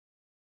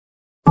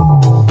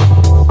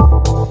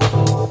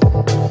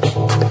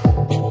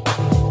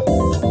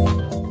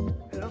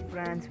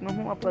Friends, मैं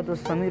हूं आपका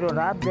दोस्त समीर और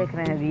आप देख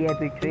रहे हैं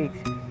वीआईपी ट्रिक्स।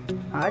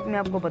 आज मैं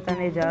आपको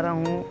बताने जा रहा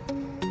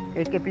हूं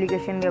एक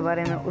एप्लीकेशन के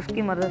बारे में।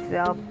 उसकी मदद से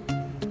आप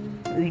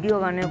वीडियो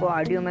गाने को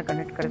ऑडियो में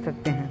कन्वर्ट कर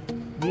सकते हैं।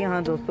 जी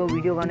हाँ दोस्तों,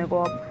 वीडियो गाने को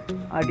आप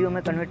ऑडियो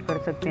में कन्वर्ट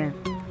कर सकते हैं।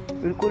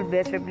 बिल्कुल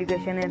बेस्ट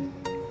एप्लीकेशन है।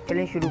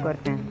 चलिए शुरू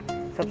करते हैं।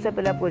 सबसे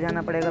पहले आपको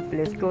जाना पड़ेगा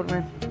प्ले स्टोर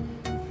में।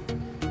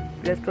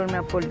 प्ले स्टोर में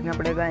आपको लिखना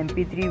पड़ेगा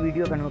MP3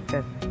 वीडियो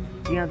कन्वर्टर।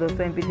 जी हाँ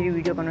दोस्तों, MP3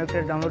 वीडियो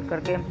कन्वर्टर डाउनलोड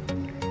करके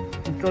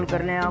इंस्टॉल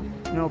कर लें आप।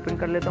 मैं ओपन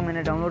कर लेता हूँ।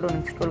 मैंने डाउनलोड और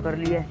इंस्टॉल कर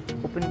लिया है।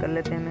 ओपन कर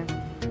लेते हैं। मैं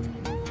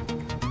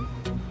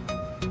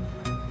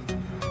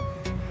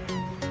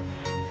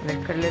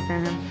सेलेक्ट कर लेते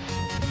हैं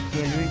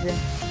गैलरी से।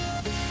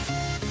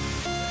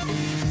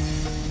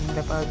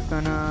 मेरे पास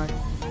गाना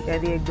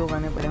शायद एक दो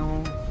गाने पड़े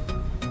हों।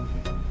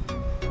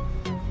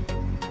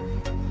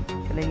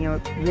 चलेंगे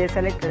ये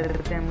सेलेक्ट कर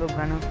लेते हैं हम लोग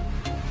गाना।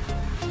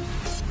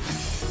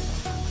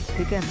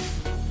 ठीक है,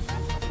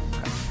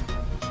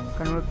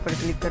 कन्वर्ट पर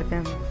क्लिक करते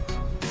हैं।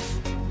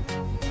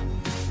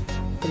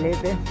 प्ले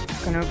पे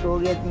कन्वर्ट हो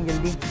गया इतनी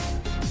जल्दी।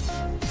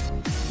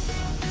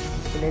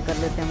 प्ले कर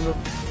लेते हैं हम लोग।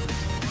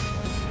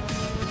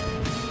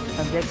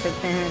 अब देख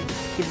सकते हैं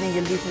कितनी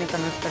जल्दी इसने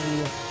कन्वर्ट कर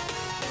लिया।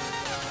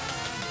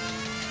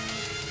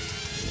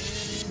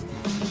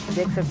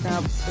 देख सकते हैं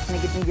आप इसने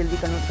कितनी जल्दी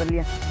कन्वर्ट कर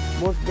लिया।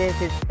 बहुत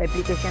बेस्ट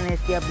एप्लीकेशन है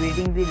इसकी। आप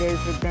रीडिंग भी देख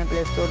सकते हैं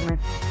प्ले स्टोर में।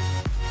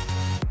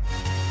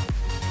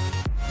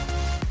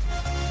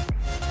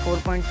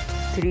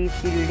 4.3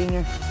 इसकी रीडिंग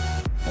है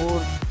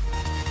और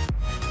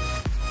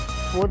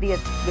बहुत ही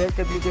बेस्ट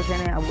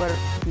एप्लीकेशन है। अगर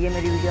ये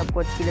मेरी वीडियो आपको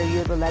अच्छी लगी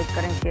हो तो लाइक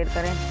करें, शेयर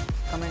करें,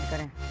 कमेंट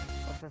करें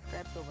और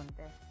सब्सक्राइब तो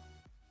बनता है।